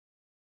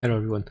Hello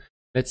everyone,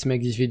 let's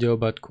make this video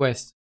about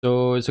quests.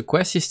 So the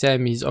quest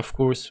system is of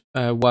course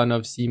one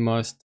of the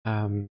most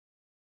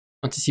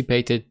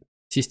anticipated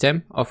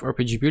system of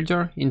RPG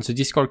Builder. In the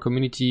Discord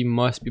community,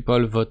 most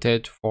people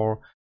voted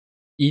for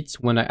it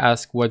when I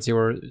asked what they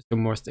were the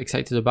most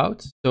excited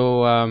about.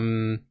 So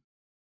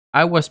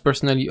I was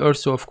personally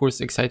also of course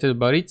excited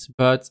about it,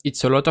 but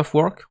it's a lot of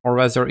work, or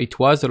rather it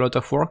was a lot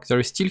of work. There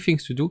is still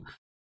things to do,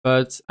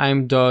 but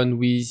I'm done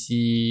with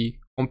the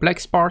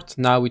complex part.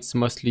 Now it's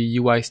mostly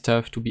UI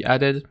stuff to be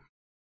added.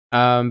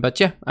 But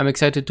yeah, I'm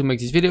excited to make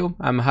this video.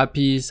 I'm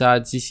happy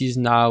that this is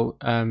now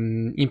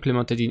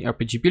implemented in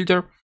RPG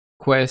Builder.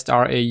 Quests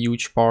are a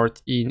huge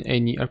part in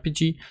any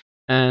RPG,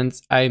 and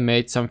I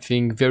made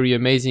something very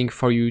amazing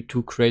for you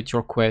to create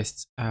your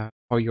quests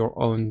for your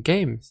own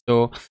game.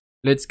 So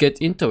let's get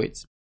into it.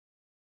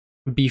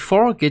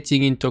 Before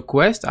getting into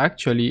quest,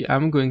 actually,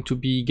 I'm going to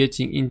be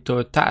getting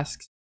into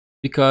tasks,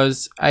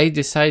 because I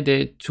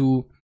decided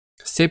to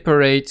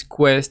separate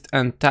quest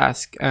and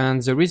task,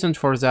 and the reason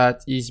for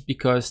that is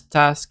because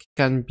task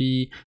can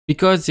be,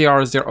 because they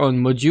are their own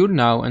module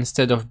now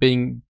instead of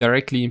being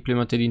directly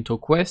implemented into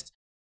quest,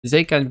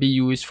 they can be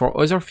used for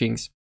other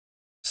things.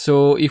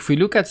 So if we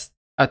look at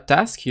a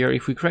task here,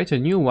 if we create a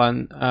new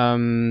one,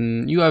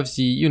 you have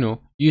the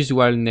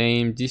usual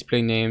name,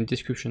 display name,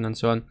 description, and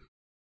so on,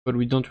 but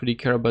we don't really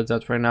care about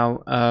that right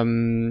now.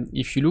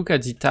 If you look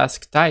at the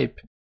task type,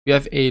 you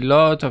have a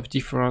lot of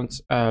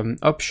different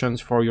options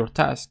for your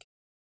task.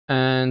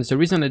 And the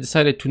reason I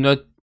decided to not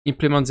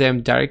implement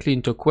them directly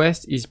into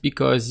quest is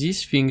because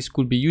these things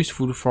could be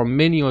useful for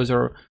many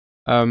other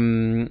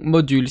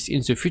modules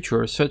in the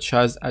future, such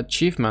as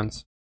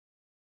achievements.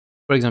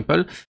 For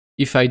example,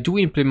 if I do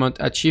implement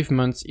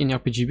achievements in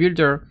RPG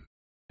Builder,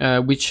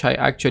 which I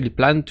actually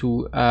plan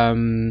to,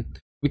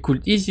 we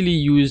could easily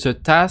use a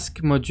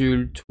task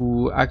module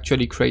to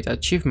actually create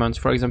achievements.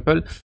 For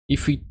example,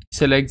 if we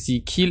select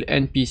the kill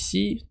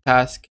NPC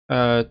task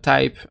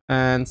type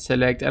and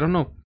select, I don't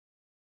know,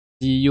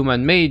 the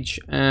human mage,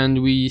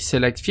 and we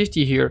select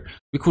 50 here,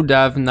 we could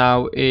have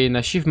now an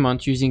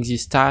achievement using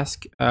this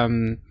task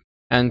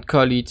and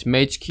call it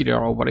mage killer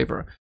or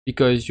whatever,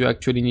 because you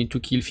actually need to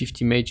kill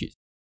 50 mages.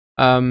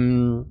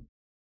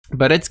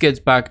 But let's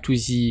get back to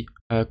the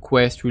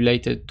quest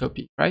related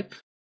topic, right?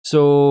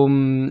 So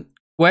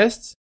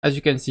quests, as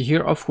you can see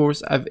here, of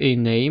course, have a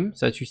name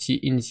that you see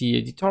in the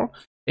editor,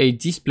 a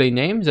display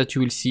name that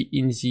you will see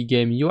in the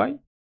game UI.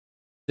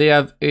 They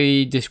have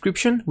a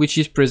description which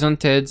is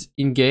presented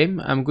in game.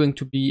 I'm going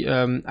to be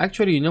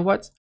actually, you know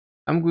what?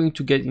 I'm going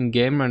to get in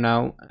game right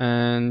now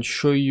and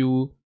show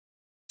you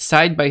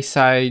side by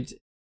side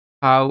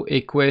how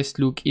a quest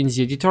look in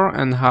the editor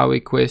and how a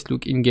quest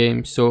look in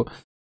game. So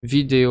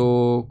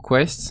video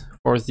quest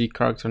for the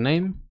character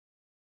name,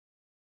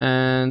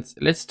 and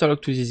let's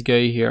talk to this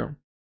guy here.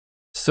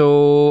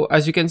 So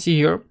as you can see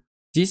here,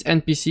 this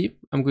NPC,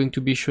 I'm going to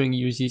be showing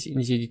you this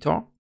in the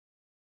editor.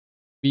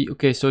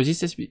 Okay, so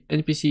this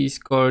NPC is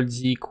called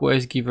the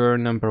quest giver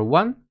number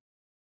 1,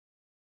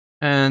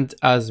 and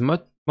as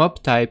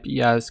mob type he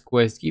has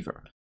quest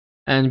giver.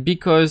 And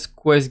because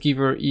quest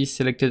giver is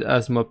selected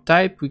as mob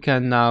type, we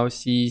can now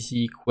see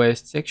the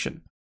quest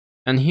section.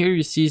 And here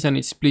you see that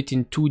it's split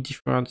in two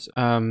different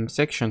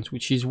sections,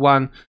 which is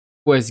one,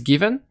 quest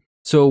given,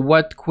 so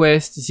what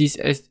quest this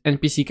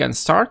NPC can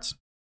start,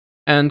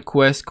 and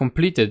quest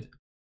completed,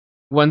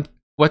 what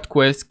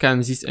quest can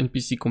this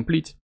NPC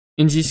complete.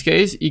 In this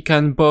case, he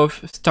can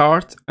both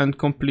start and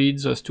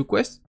complete those two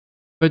quests,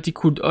 but he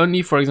could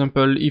only, for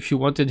example, if you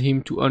wanted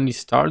him to only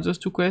start those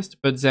two quests,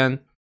 but then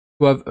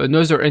to have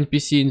another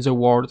NPC in the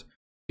world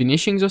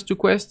finishing those two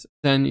quests,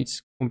 then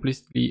it's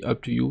completely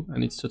up to you,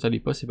 and it's totally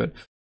possible.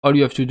 All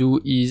you have to do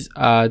is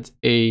add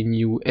a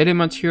new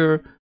element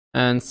here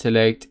and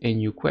select a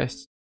new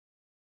quest.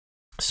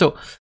 So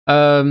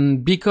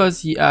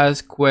because he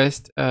has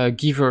quest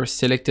giver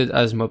selected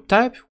as mob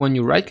type, when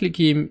you right click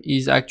him,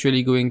 he's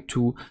actually going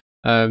to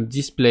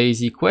display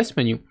the quest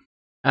menu.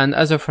 And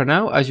as of for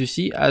now, as you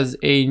see, as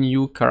a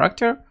new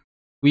character,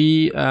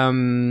 we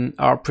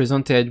are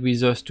presented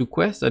with those two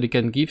quests that he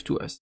can give to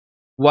us.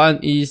 One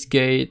is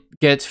get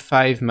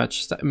 5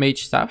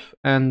 mage staff,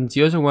 and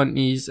the other one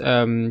is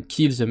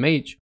kill the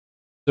mage.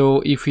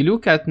 So if we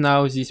look at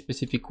now this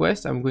specific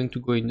quest, I'm going to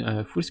go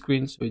in full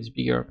screen so it's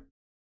bigger.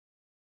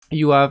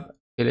 You have,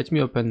 okay, let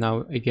me open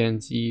now again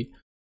the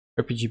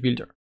RPG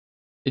Builder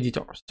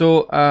editor.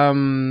 So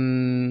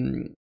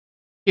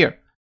here,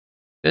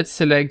 let's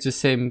select the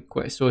same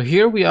quest. So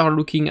here we are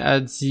looking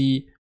at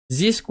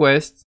this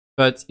quest,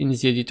 but in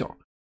the editor.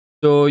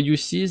 So you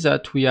see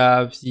that we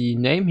have the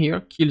name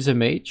here, kill the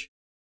mage.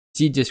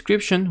 The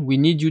description, we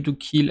need you to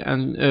kill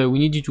and we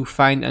need you to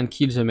find and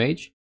kill the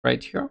mage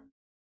right here.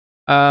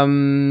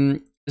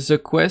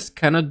 The quest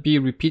cannot be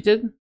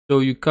repeated, so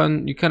you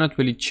cannot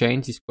really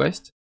change this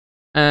quest.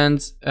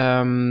 And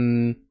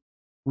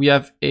we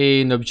have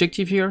an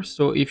objective here.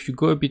 So if you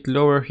go a bit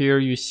lower here,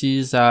 you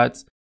see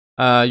that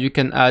you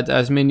can add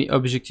as many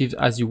objectives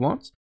as you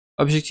want.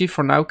 Objective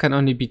for now can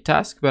only be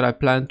tasks, but I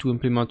plan to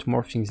implement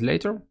more things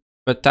later.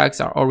 But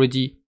tags are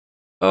already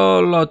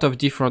a lot of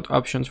different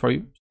options for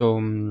you.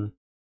 So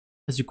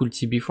as you could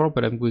see before,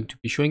 but I'm going to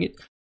be showing it.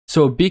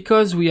 So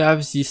because we have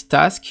this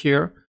task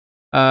here,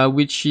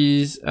 which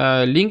is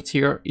linked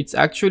here, it's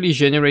actually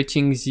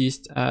generating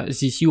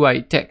this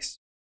UI text.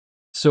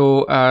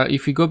 So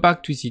if we go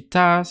back to the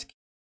task,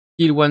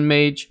 kill one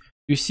mage,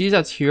 you see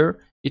that here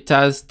it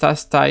has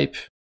task type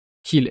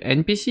kill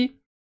NPC,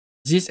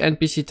 this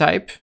NPC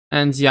type,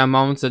 and the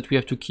amount that we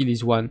have to kill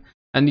is 1.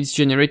 And it's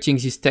generating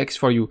this text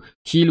for you.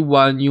 Kill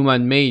one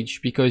human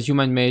mage, because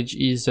human mage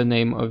is the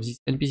name of this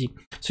NPC.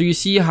 So you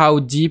see how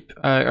deep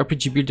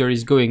RPG Builder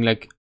is going.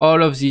 Like,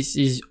 all of this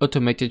is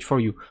automated for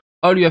you.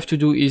 All you have to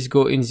do is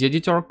go in the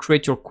editor,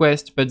 create your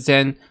quest, but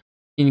then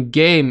in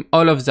game,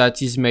 all of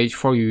that is made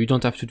for you. You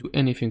don't have to do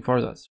anything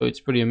for that. So it's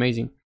pretty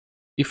amazing.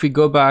 If we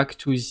go back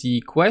to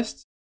the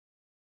quest,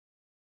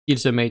 kill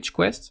the mage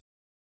quest.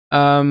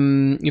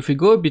 If we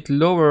go a bit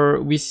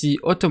lower, we see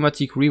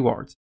automatic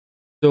rewards.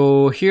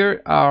 So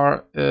here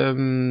are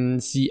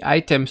the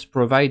items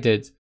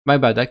provided. My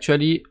bad,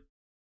 actually,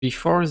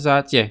 before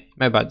that, yeah,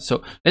 my bad.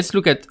 So let's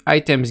look at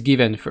items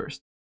given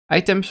first.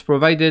 Items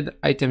provided,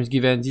 items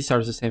given, these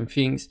are the same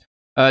things.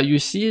 You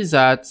see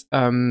that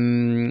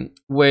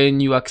when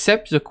you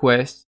accept the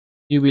quest,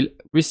 you will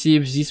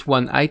receive this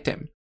one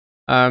item.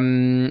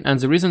 And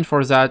the reason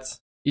for that,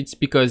 it's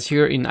because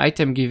here in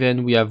item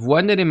given, we have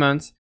one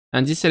element,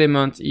 and this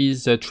element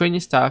is trainee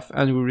staff,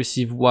 and we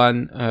receive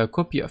one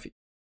copy of it.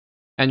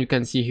 And you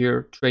can see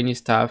here, trainee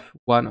staff,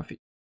 one of it.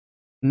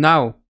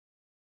 Now,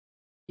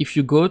 if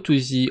you go to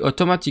the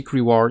automatic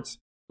rewards,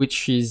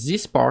 which is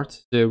this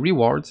part, the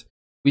rewards,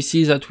 we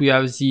see that we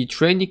have the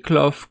trainee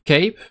cloth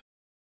cape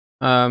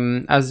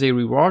as a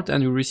reward,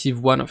 and we receive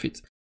one of it.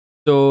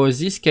 So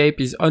this cape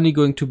is only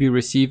going to be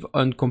received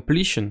on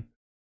completion.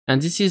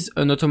 And this is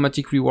an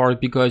automatic reward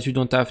because you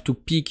don't have to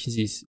pick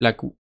this. Like,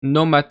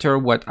 no matter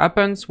what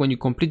happens, when you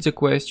complete the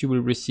quest, you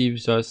will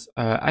receive those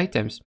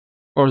items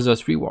or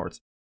those rewards.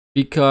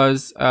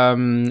 Because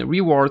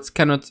rewards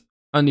cannot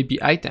only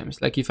be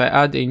items. Like, if I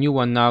add a new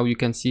one now, you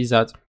can see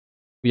that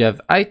we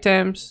have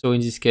items. So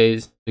in this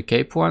case, the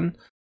cape one.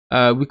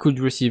 We could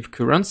receive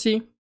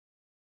currency.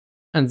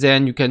 And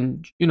then you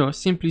can,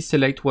 simply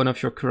select one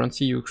of your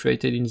currency you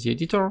created in the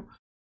editor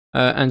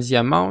and the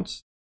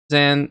amount.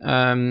 Then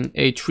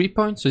a 3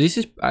 point. So this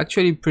is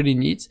actually pretty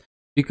neat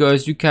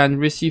because you can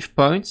receive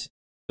points.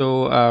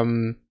 So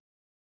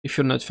if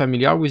you're not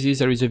familiar with this,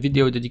 there is a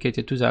video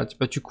dedicated to that.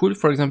 But you could,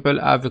 for example,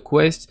 have a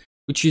quest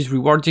which is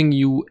rewarding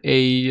you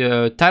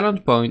a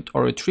talent point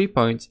or a 3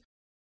 point.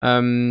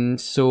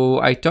 So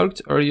I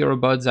talked earlier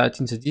about that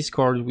in the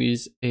Discord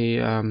with a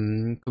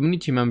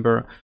community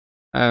member.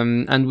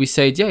 And we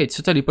said, yeah, it's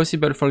totally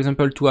possible, for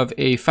example, to have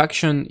a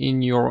faction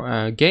in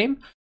your game.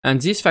 And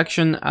this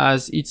faction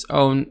has its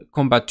own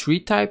combat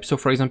tree type. So,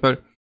 for example,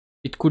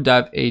 it could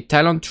have a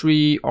talent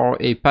tree or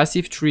a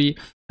passive tree.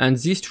 And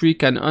this tree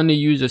can only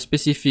use a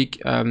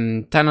specific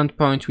talent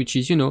point, which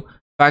is,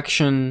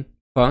 faction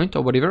point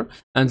or whatever.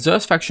 And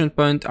those faction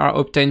points are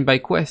obtained by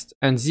quests.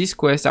 And these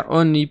quests are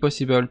only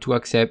possible to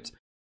accept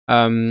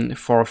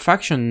for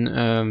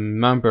faction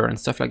member and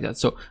stuff like that.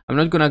 So I'm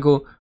not going to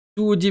go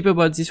too deep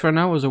about this right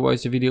now.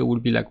 Otherwise, the video will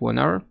be like 1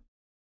 hour.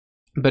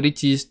 But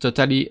it is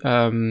totally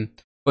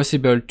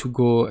possible to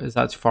go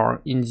that far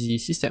in the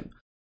system.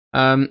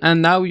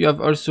 And now you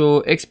have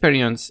also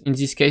experience. In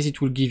this case,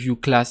 it will give you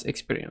class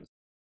experience.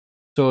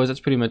 So that's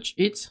pretty much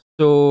it.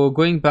 So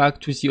going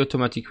back to the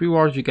automatic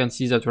rewards, you can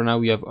see that right now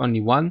we have only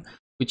one,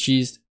 which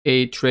is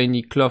a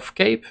trainee cloth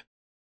cape.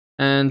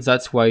 And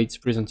that's why it's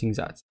presenting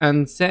that.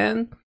 And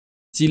then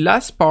the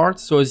last part,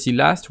 so the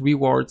last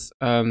rewards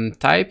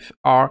type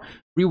are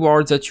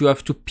rewards that you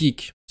have to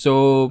pick.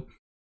 So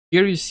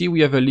here you see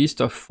we have a list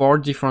of 4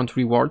 different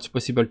rewards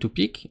possible to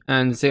pick,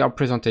 and they are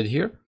presented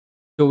here.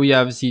 So we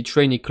have the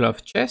trainee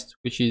cloth chest,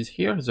 which is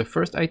here, the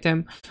first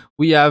item.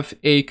 We have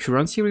a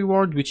currency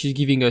reward, which is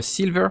giving us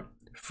silver,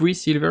 free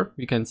silver.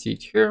 You can see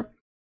it here.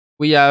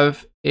 We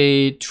have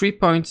a 3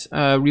 point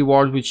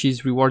reward, which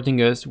is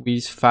rewarding us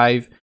with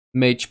 5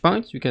 mage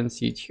points. You can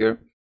see it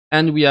here.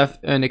 And we have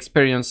an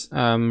experience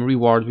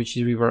reward, which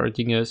is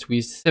rewarding us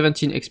with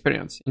 17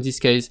 experience. In this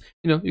case,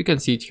 you can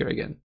see it here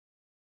again.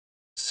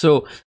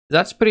 So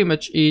that's pretty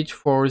much it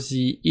for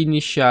the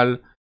initial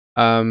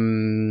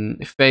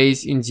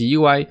phase in the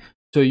UI.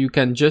 So you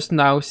can just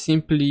now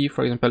simply,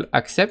 for example,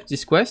 accept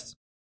this quest.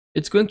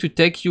 It's going to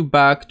take you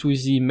back to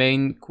the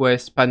main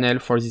quest panel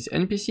for this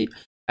NPC.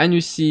 And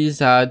you see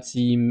that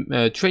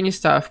the trainee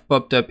staff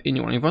popped up in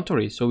your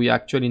inventory. So we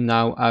actually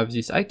now have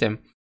this item.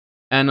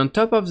 And on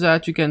top of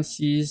that, you can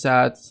see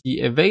that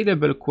the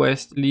available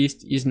quest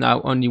list is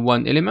now only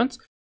 1 element.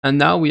 And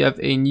now we have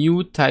a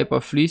new type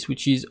of list,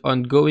 which is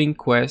ongoing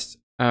quest.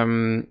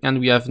 And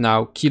we have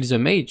now kill the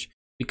mage,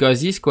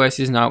 because this quest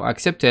is now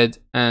accepted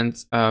and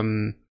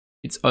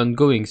it's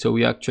ongoing. So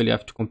we actually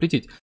have to complete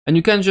it. And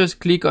you can just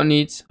click on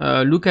it,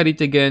 look at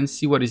it again,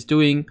 see what it's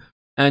doing.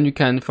 And you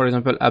can, for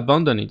example,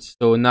 abandon it.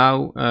 So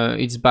now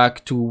it's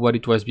back to what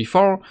it was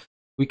before.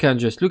 We can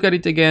just look at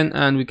it again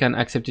and we can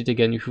accept it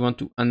again if we want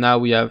to. And now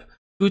we have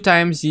 2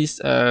 times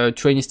this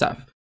training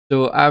staff.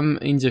 So I'm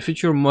in the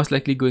future most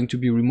likely going to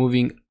be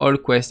removing all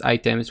quest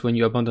items when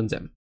you abandon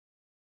them.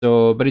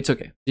 So, but it's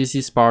okay. This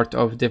is part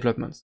of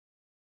development.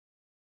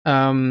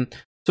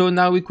 So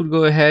now we could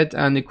go ahead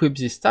and equip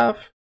this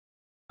staff.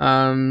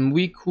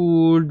 We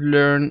could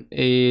learn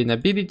an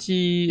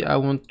ability. I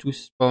want to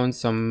spawn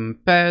some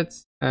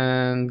pets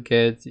and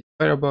get this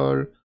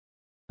fireball.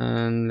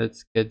 And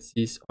let's get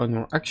this on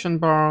our action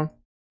bar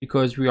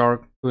because we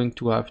are going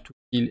to have to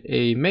kill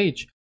a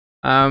mage.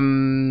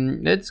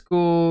 Let's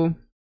go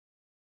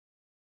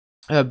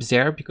up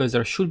there because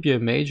there should be a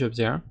mage up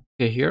there.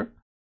 Okay, here.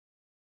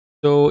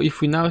 So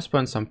if we now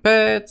spawn some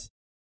pets,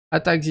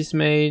 attack this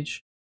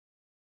mage.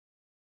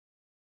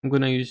 I'm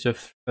gonna use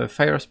a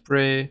fire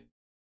spray.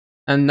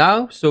 And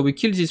now, so we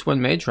kill this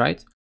one mage,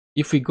 right?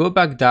 If we go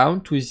back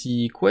down to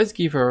the quest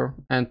giver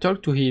and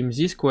talk to him,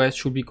 this quest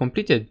should be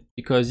completed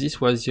because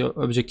this was your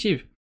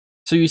objective.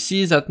 So you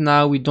see that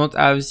now we don't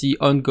have the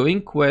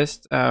ongoing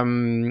quest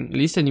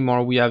list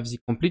anymore. We have the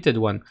completed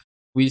one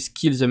with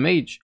kill the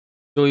mage.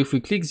 So if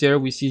we click there,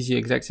 we see the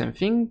exact same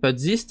thing, but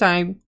this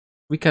time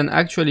we can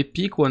actually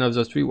pick one of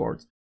those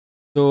rewards.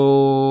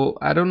 So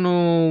I don't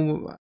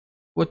know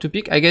what to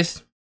pick. I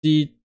guess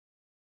the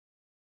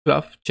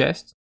cloth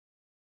chest.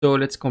 So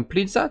let's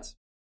complete that.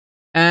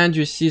 And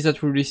you see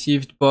that we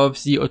received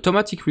both the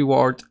automatic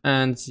reward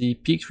and the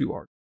picked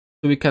reward.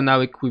 So we can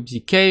now equip the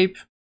cape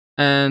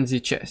and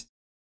the chest.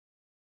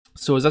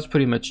 So that's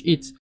pretty much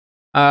it.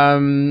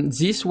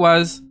 This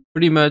was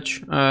pretty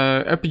much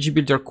RPG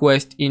Builder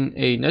quest in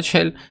a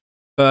nutshell,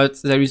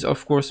 but there is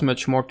of course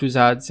much more to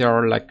that. There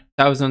are like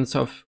thousands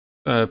of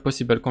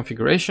possible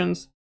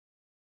configurations.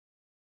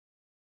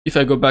 If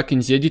I go back in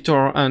the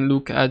editor and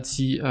look at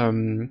the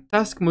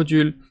task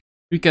module,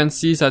 we can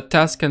see that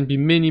tasks can be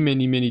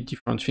many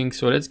different things.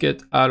 So let's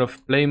get out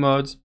of play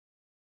mode.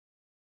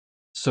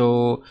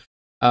 So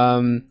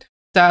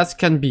task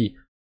can be,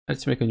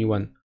 let's make a new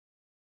one.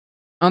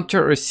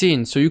 Enter a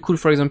scene. So you could,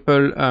 for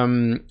example,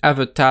 have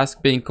a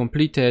task being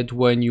completed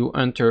when you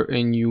enter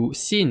a new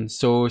scene.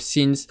 So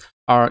scenes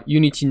are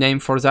Unity name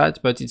for that,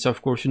 but it's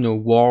of course, you know,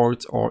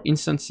 worlds or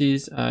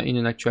instances in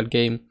an actual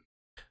game.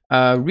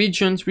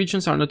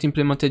 Regions are not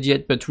implemented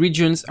yet, but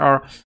regions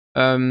are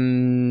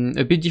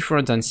a bit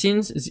different than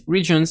scenes.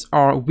 Regions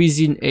are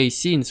within a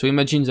scene. So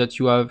imagine that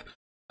you have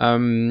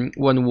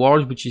one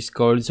world which is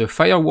called the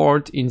fire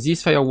world. In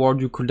this fire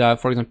world you could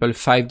have, for example,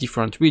 5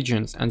 different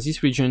regions, and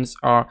these regions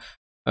are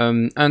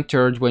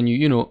entered when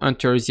you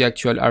enter the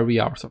actual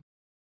area or something.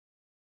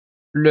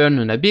 Learn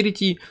an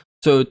ability.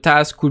 So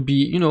task could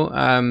be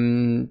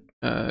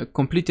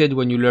completed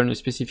when you learn a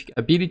specific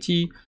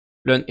ability.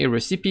 Learn a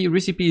recipe.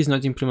 Recipe is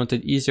not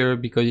implemented either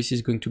because this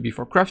is going to be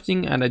for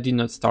crafting and I did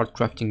not start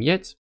crafting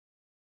yet.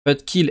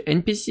 But kill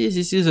NPCs,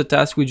 this is a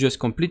task we just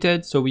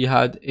completed. So we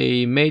had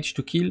a mage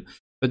to kill,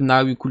 but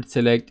now you could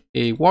select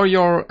a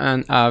warrior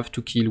and have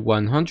to kill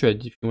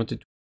 100 if you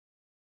wanted to.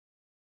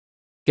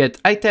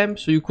 Get item,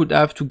 so you could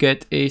have to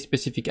get a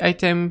specific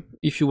item.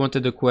 If you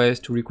wanted a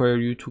quest to require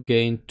you to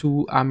gain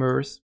 2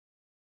 hammers,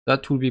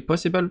 that will be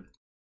possible.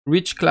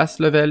 Reach class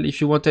level, if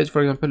you wanted,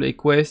 for example, a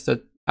quest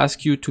that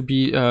ask you to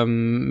be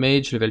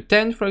mage level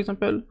 10, for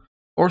example,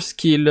 or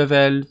skill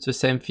level, the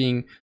same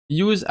thing.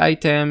 Use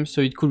item,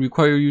 so it could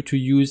require you to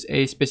use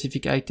a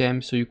specific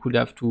item, so you could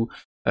have to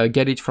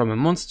get it from a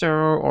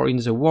monster or in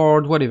the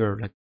world, whatever,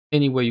 like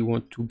any way you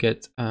want to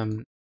get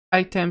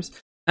items.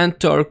 And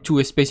talk to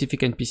a specific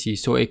NPC,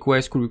 so a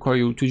quest could require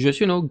you to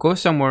just go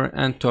somewhere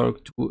and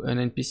talk to an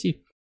NPC.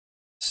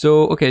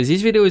 So okay,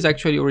 this video is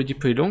actually already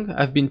pretty long.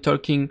 I've been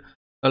talking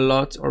a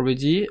lot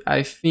already.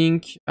 I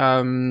think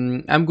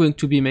I'm going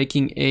to be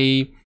making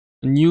a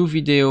new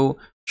video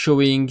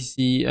showing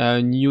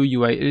the new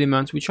UI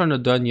elements, which are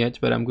not done yet,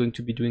 but I'm going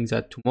to be doing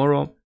that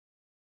tomorrow,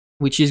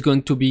 which is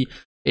going to be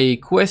a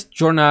quest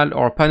journal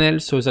or panel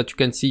so that you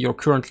can see your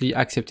currently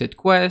accepted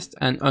quest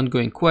and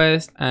ongoing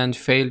quest and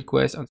failed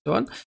quest and so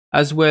on,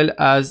 as well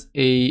as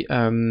a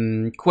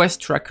quest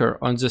tracker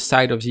on the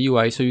side of the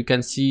UI so you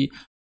can see,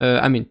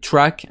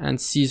 track and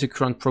see the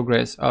current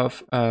progress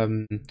of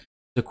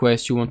the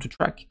quest you want to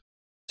track.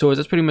 So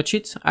that's pretty much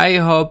it. I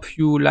hope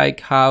you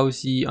like how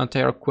the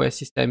entire quest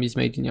system is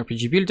made in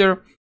RPG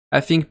Builder.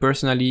 I think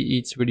personally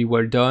it's really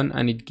well done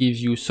and it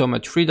gives you so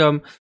much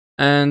freedom.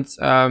 And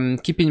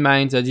keep in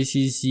mind that this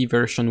is the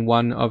version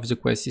 1 of the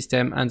quest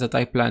system and that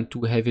I plan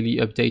to heavily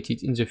update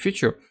it in the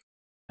future.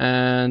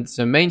 And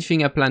the main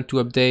thing I plan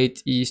to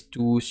update is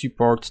to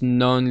support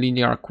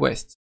non-linear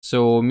quests.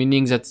 So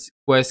meaning that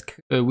quests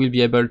will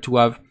be able to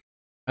have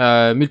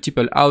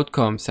multiple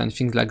outcomes and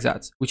things like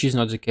that, which is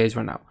not the case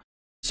right now.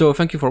 So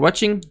thank you for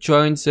watching.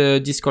 Join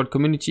the Discord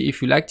community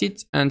if you liked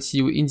it and see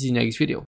you in the next video.